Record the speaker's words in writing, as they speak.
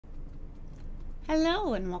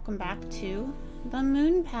Hello and welcome back to the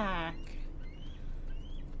Moon Pack.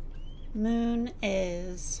 Moon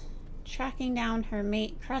is tracking down her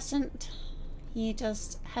mate Crescent. He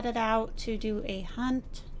just headed out to do a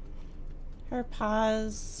hunt. Her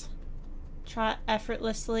paws trot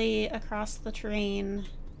effortlessly across the terrain,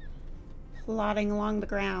 plodding along the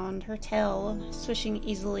ground, her tail swishing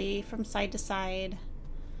easily from side to side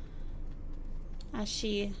as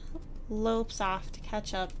she lopes off to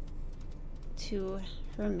catch up to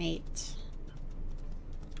her mate.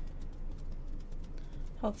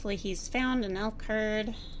 Hopefully he's found an elk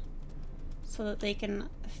herd so that they can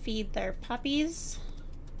feed their puppies,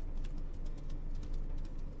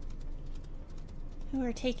 who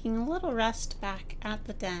are taking a little rest back at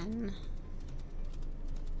the den.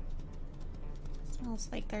 Smells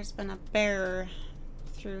like there's been a bear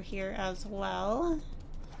through here as well.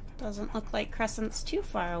 Doesn't look like Crescent's too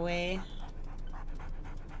far away.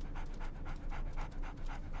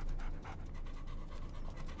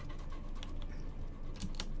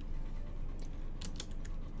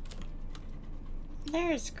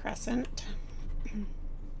 There's Crescent.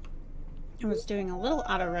 I was doing a little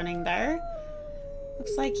auto running there.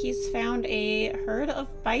 Looks like he's found a herd of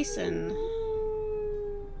bison.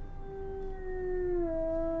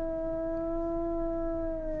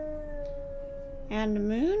 And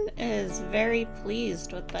Moon is very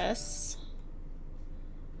pleased with this.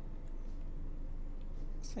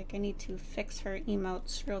 Looks like I need to fix her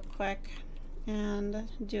emotes real quick and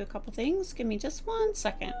do a couple things. Give me just 1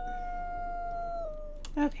 second.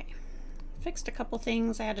 Okay, fixed a couple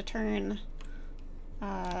things. I had to turn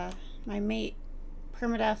my mate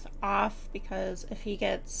permadeath off because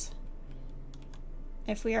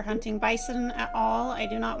if we are hunting bison at all, I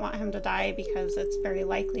do not want him to die because it's very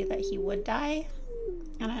likely that he would die.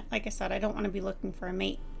 And like I said, I don't want to be looking for a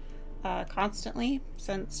mate constantly,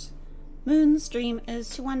 since Moon's dream is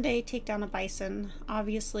to one day take down a bison.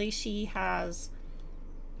 Obviously, she has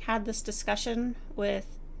had this discussion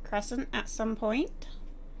with Crescent at some point,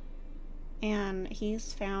 and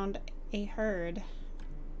he's found a herd,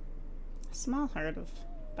 a small herd of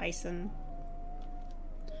bison.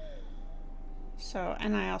 So,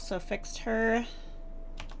 and I also fixed her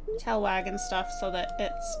tail wagon stuff so that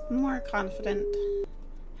it's more confident.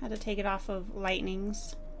 Had to take it off of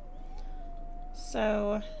lightnings.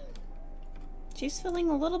 So she's feeling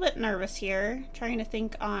a little bit nervous here, trying to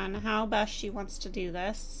think on how best she wants to do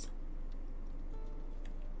this.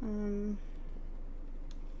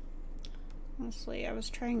 Honestly, I was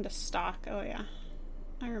trying to stalk. Oh yeah,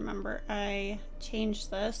 I remember I changed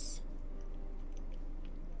this.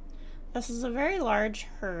 This is a very large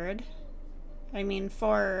herd. I mean,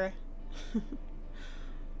 for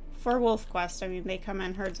WolfQuest, I mean, they come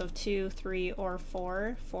in herds of 2, 3, or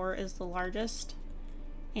 4. 4 is the largest,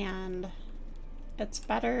 and it's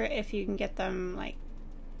better if you can get them like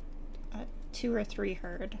a 2 or 3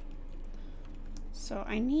 herd. So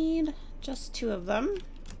I need just 2 of them.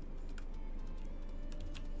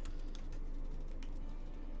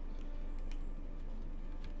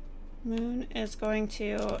 Moon is going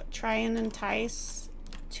to try and entice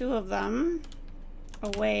 2 of them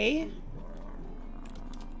away.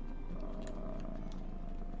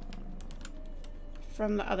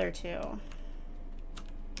 From the other 2.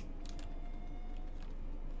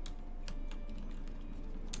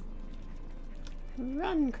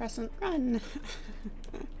 Run, Crescent, run!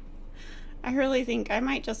 I really think I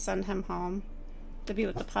might just send him home to be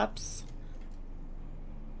with the pups,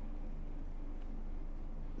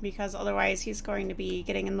 because otherwise he's going to be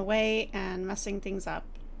getting in the way and messing things up.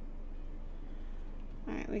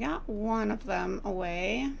 Alright, we got 1 of them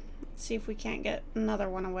away. Let's see if we can't get another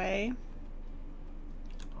one away.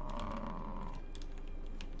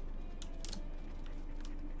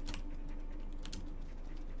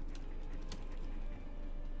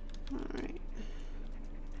 Alright.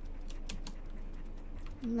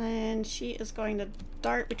 And then she is going to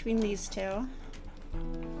dart between these 2.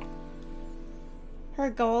 Her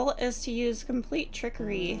goal is to use complete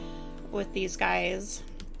trickery with these guys.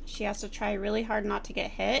 She has to try really hard not to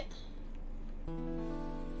get hit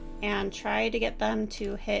and try to get them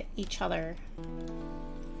to hit each other.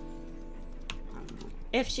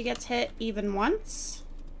 If she gets hit even once,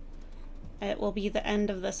 it will be the end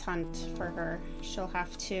of this hunt for her. She'll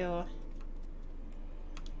have to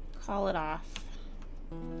call it off.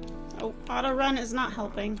 Oh, auto run is not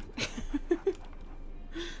helping.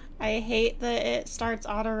 I hate that it starts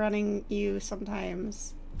auto running you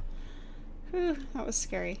sometimes. Whew, that was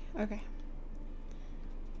scary. Okay.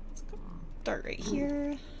 Let's go start right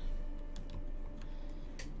here.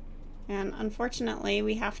 And unfortunately,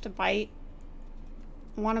 we have to bite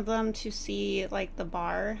one of them to see like the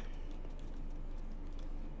bar.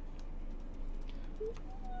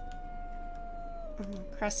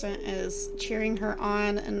 Crescent is cheering her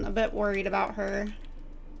on and a bit worried about her.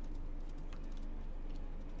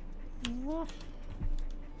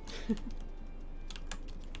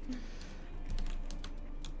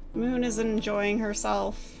 Moon is enjoying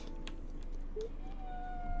herself.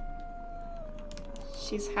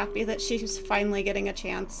 She's happy that she's finally getting a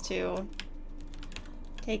chance to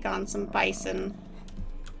take on some bison.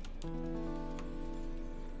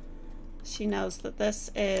 She knows that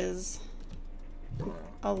this is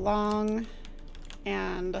a long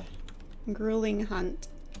and grueling hunt.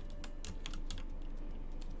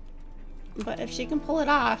 But if she can pull it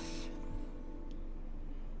off...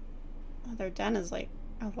 Oh, their den is like...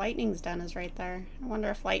 Oh, Lightning's den is right there. I wonder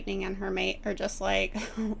if Lightning and her mate are just like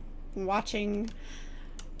watching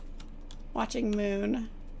Moon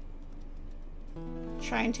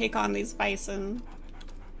try and take on these bison.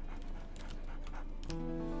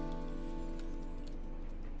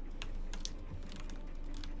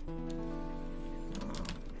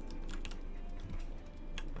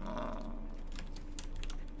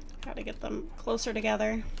 Gotta get them closer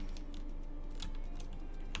together.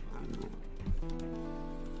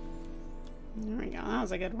 There we go, that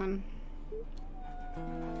was a good one.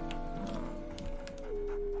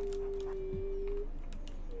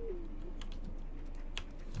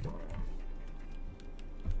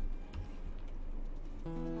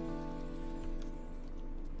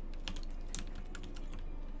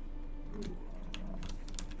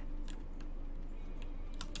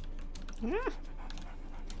 Yeah.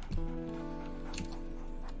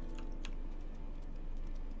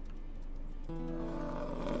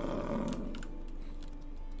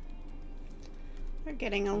 We're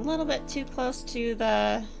getting a little bit too close to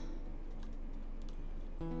the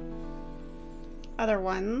other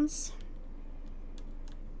ones.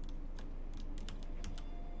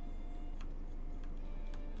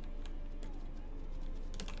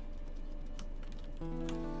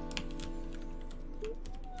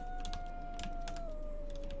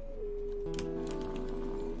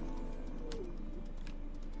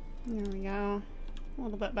 There we go. A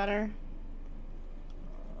little bit better.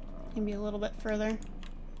 Maybe a little bit further.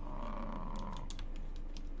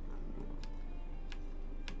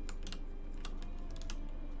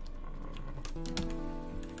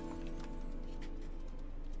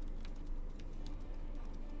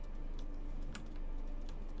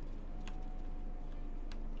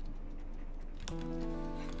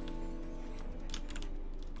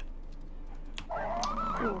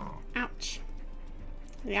 Ooh, ouch.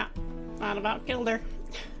 Yeah, that about killed her.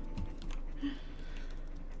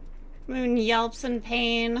 Moon yelps in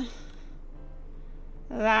pain.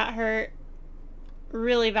 That hurt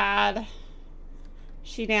really bad.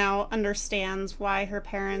 She now understands why her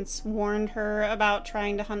parents warned her about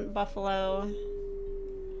trying to hunt buffalo.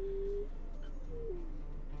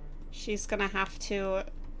 She's gonna have to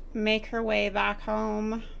make her way back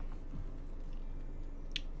home.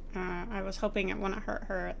 I was hoping it wouldn't hurt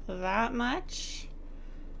her that much.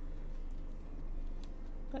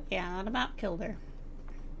 But yeah, that about killed her.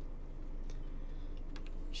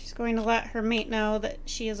 She's going to let her mate know that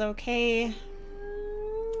she is okay.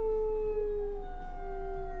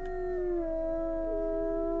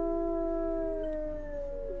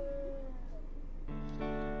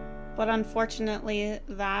 But unfortunately,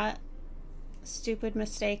 that stupid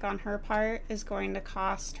mistake on her part is going to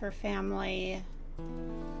cost her family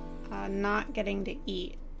not getting to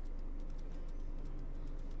eat.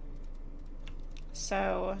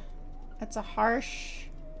 So it's a harsh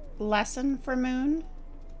lesson for Moon,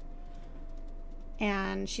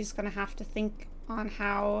 and she's gonna have to think on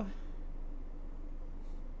how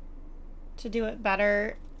to do it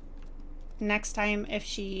better next time if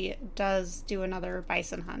she does do another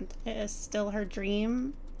bison hunt. It is still her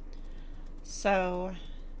dream, so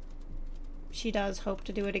she does hope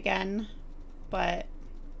to do it again, but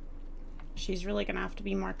she's really gonna have to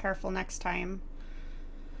be more careful next time.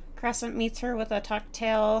 Crescent meets her with a tucked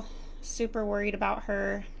tail, super worried about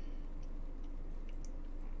her.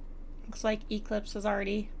 Looks like Eclipse has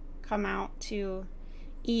already come out to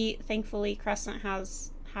eat. Thankfully, Crescent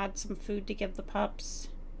has had some food to give the pups.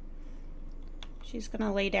 She's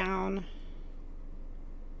gonna lay down.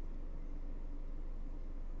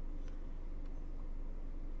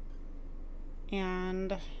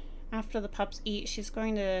 And after the pups eat, she's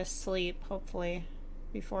going to sleep, hopefully,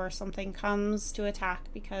 before something comes to attack,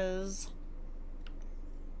 because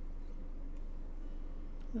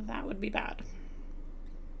that would be bad.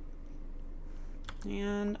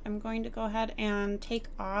 And I'm going to go ahead and take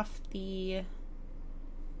off the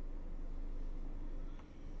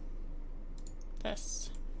this.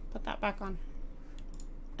 Put that back on.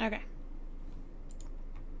 Okay.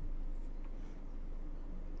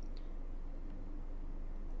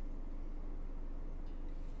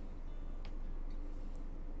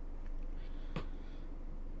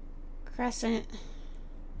 Crescent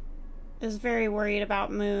is very worried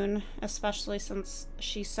about Moon, especially since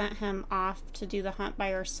she sent him off to do the hunt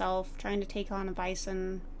by herself. Trying to take on a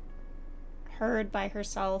bison herd by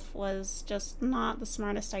herself was just not the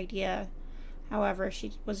smartest idea. However,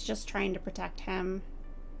 she was just trying to protect him.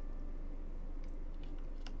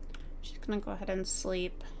 She's gonna go ahead and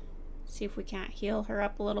sleep. See if we can't heal her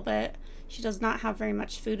up a little bit. She does not have very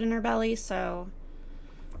much food in her belly, so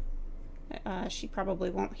she probably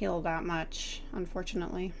won't heal that much,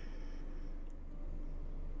 unfortunately.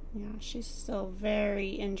 Yeah, she's still very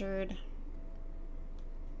injured.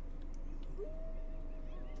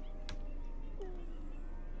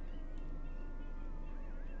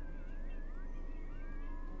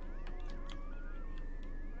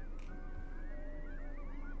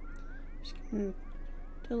 Just gonna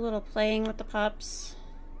do a little playing with the pups.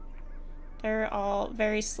 They're all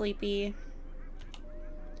very sleepy.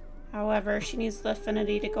 However, she needs the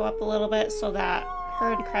affinity to go up a little bit so that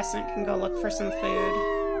her and Crescent can go look for some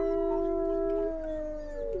food.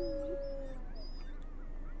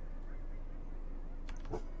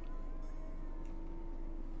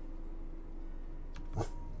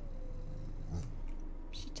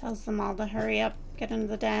 She tells them all to hurry up, get into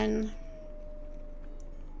the den,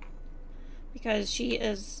 because she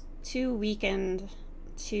is too weakened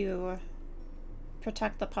to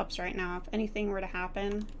protect the pups right now. If anything were to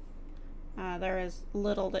happen, there is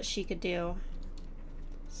little that she could do.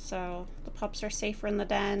 So the pups are safer in the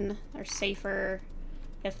den. They're safer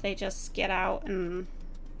if they just get out and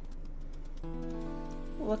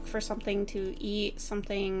look for something to eat,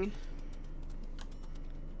 something.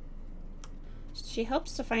 She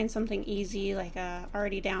hopes to find something easy, like a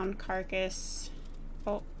already down carcass.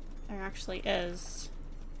 Oh, there actually is.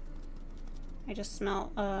 I just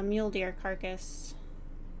smell a mule deer carcass.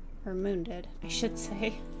 Or Moon did, I should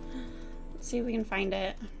say. Let's see if we can find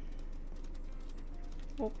it.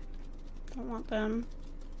 Oh, don't want them.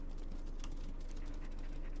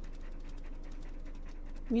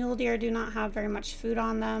 Mule deer do not have very much food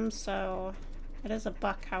on them, so it is a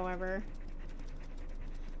buck, however.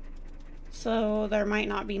 So there might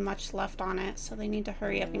not be much left on it, so they need to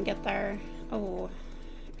hurry up and get there. Oh,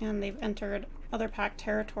 and they've entered other pack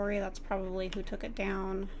territory. That's probably who took it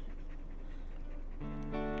down.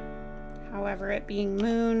 However, it being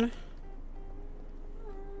Moon,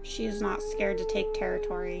 she's not scared to take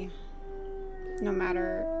territory, no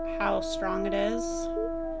matter how strong it is.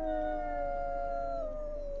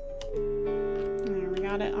 There, we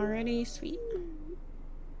got it already. Sweet.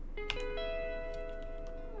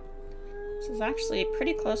 This is actually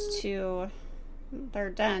pretty close to their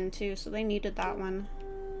den, too, so they needed that one.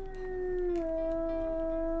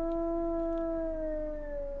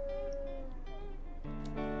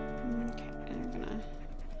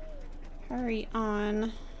 Hurry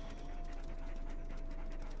on.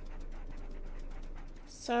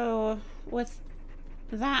 So with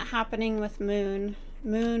that happening with Moon,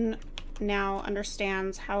 Moon now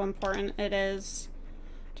understands how important it is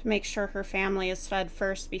to make sure her family is fed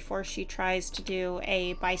first before she tries to do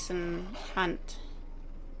a bison hunt.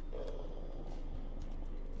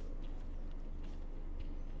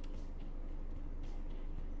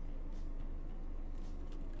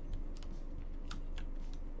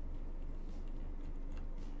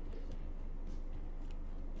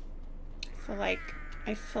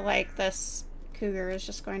 I feel like this cougar is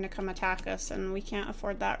just going to come attack us, and we can't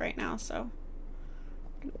afford that right now, so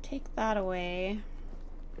I'm gonna take that away.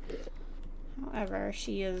 However,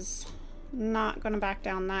 she is not going to back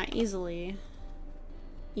down that easily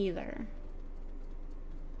either.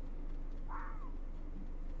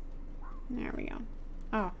 There we go.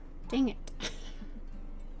 Oh, dang it.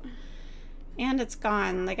 And it's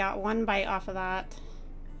gone. They got one bite off of that.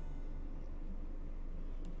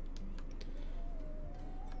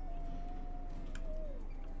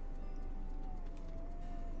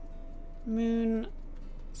 Moon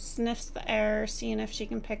sniffs the air, seeing if she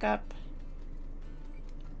can pick up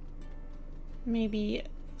maybe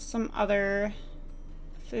some other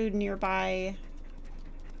food nearby.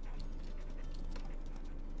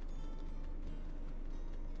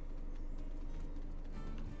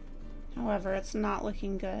 However, it's not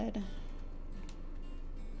looking good.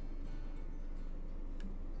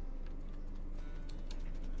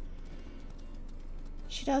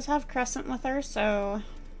 She does have Crescent with her, so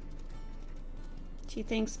she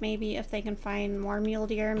thinks maybe if they can find more mule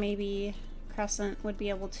deer, maybe Crescent would be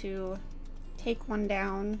able to take one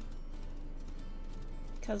down.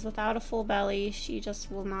 Because without a full belly, she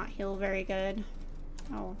just will not heal very good.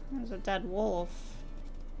 Oh, there's a dead wolf.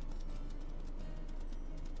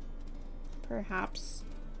 Perhaps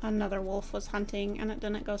another wolf was hunting and it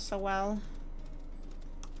didn't go so well.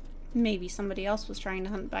 Maybe somebody else was trying to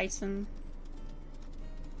hunt bison.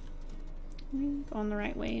 Going the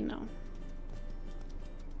right way? No.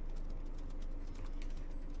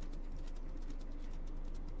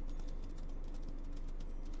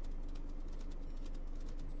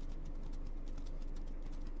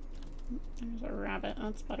 There's a rabbit.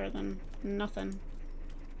 That's better than nothing.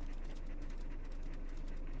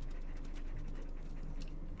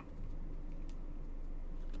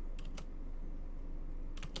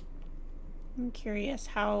 I'm curious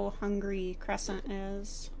how hungry Crescent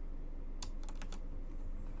is.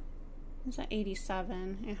 It's at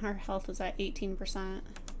 87 and her health is at 18%.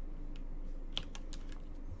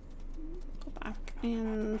 Go back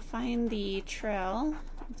and find the trail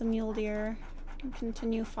of the mule deer and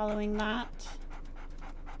continue following that.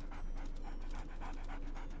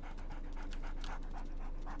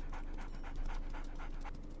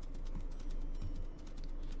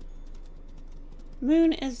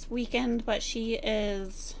 Moon is weakened, but she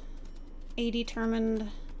is a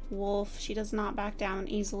determined wolf. She does not back down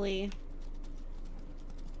easily.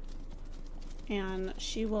 And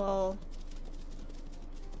she will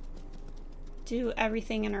do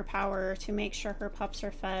everything in her power to make sure her pups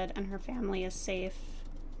are fed and her family is safe.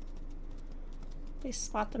 They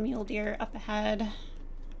spot the mule deer up ahead.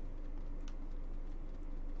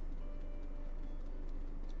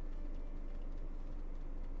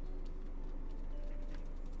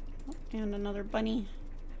 And another bunny.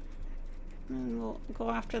 And we'll go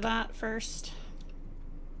after that first.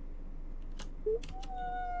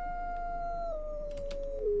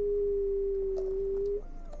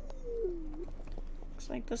 Looks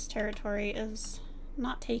like this territory is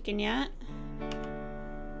not taken yet.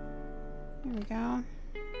 Here we go.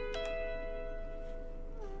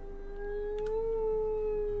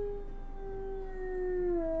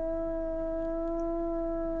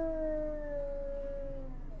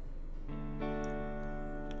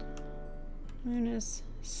 Moon is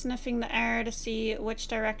sniffing the air to see which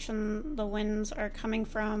direction the winds are coming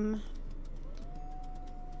from.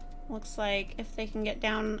 Looks like if they can get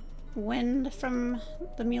downwind from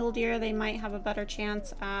the mule deer, they might have a better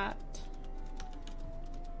chance at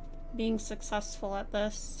being successful at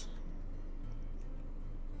this.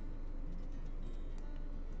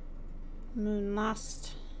 Moon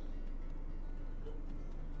lost.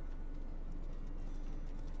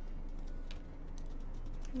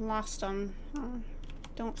 Lost him. Oh,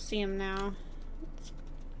 don't see him now.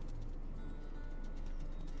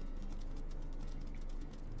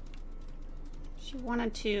 She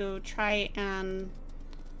wanted to try and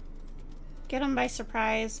get him by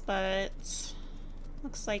surprise, but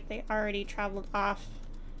looks like they already traveled off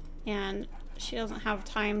and she doesn't have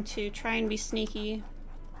time to try and be sneaky.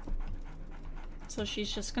 So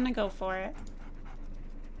she's just gonna go for it.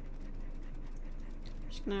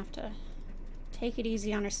 She's gonna have to take it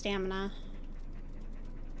easy on her stamina.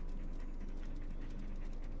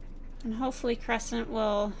 And hopefully Crescent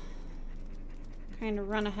will kind of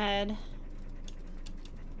run ahead.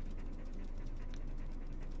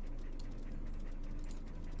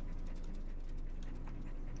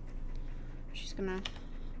 She's gonna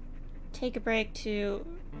take a break to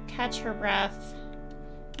catch her breath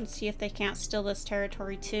and see if they can't steal this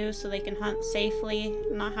territory too, so they can hunt safely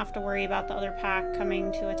and not have to worry about the other pack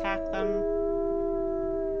coming to attack them.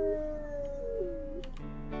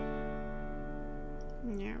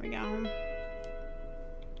 There we go.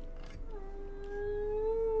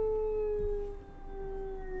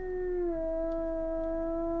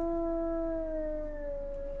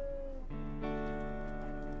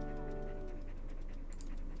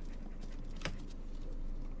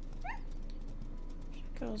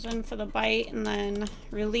 Goes in for the bite and then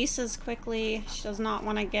releases quickly. She does not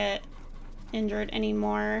want to get injured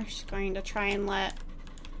anymore. She's going to try and let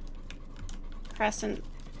Crescent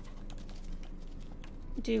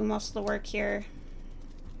do most of the work here.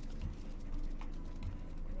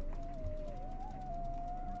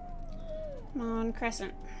 Come on,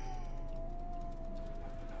 Crescent.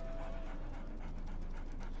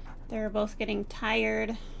 They're both getting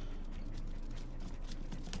tired.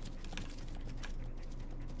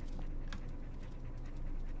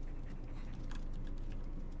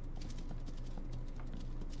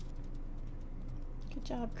 Good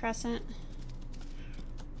job, Crescent.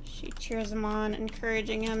 She cheers him on,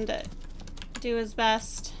 encouraging him to do his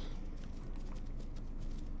best.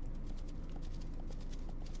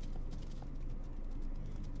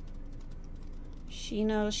 She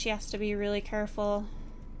knows she has to be really careful.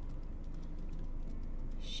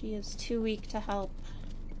 She is too weak to help.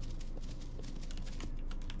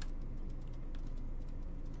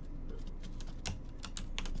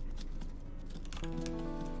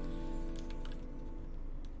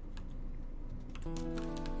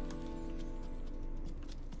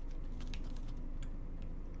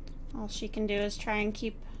 All she can do is try and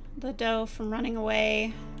keep the doe from running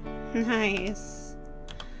away. Nice.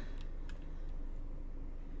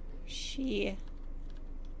 She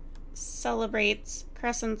celebrates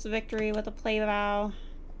Crescent's victory with a play vow.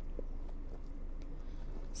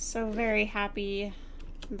 So very happy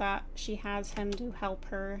that she has him to help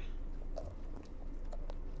her.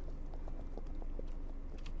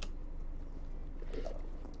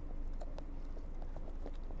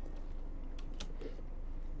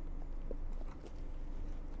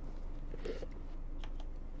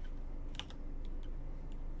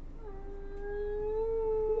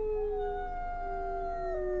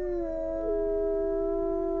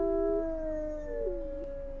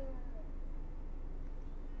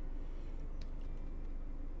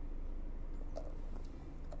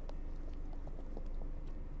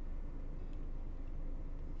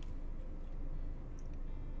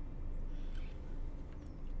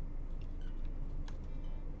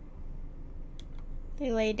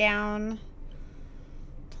 They lay down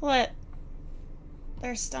to let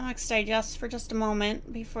their stomachs digest for just a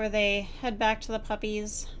moment before they head back to the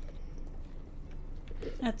puppies.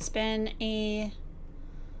 It's been a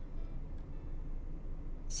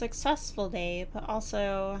successful day, but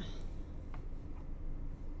also,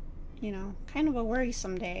 you know, kind of a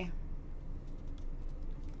worrisome day.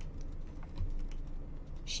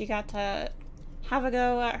 She got to have a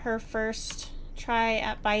go at her first try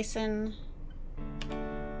at Bison.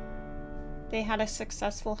 They had a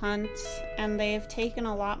successful hunt, and they've taken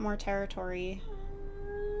a lot more territory,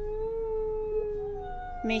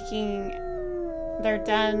 making their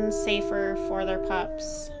den safer for their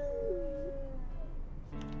pups.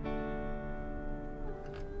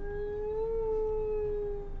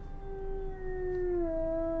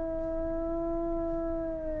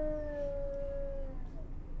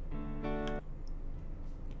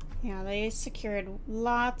 Yeah, they secured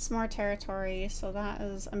lots more territory, so that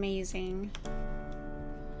is amazing.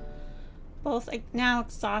 Both now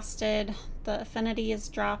exhausted, the affinity is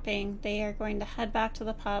dropping. They are going to head back to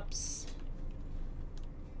the pups,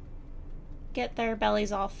 get their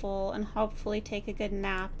bellies all full, and hopefully take a good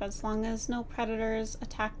nap. As long as no predators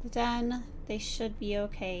attack the den, they should be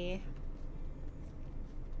okay.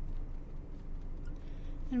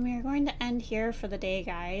 And we are going to end here for the day,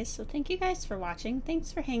 guys. So thank you guys for watching.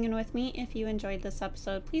 Thanks for hanging with me. If you enjoyed this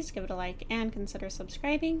episode, please give it a like and consider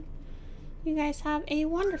subscribing. You guys have a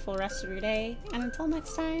wonderful rest of your day. And until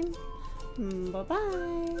next time,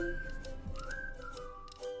 bye-bye.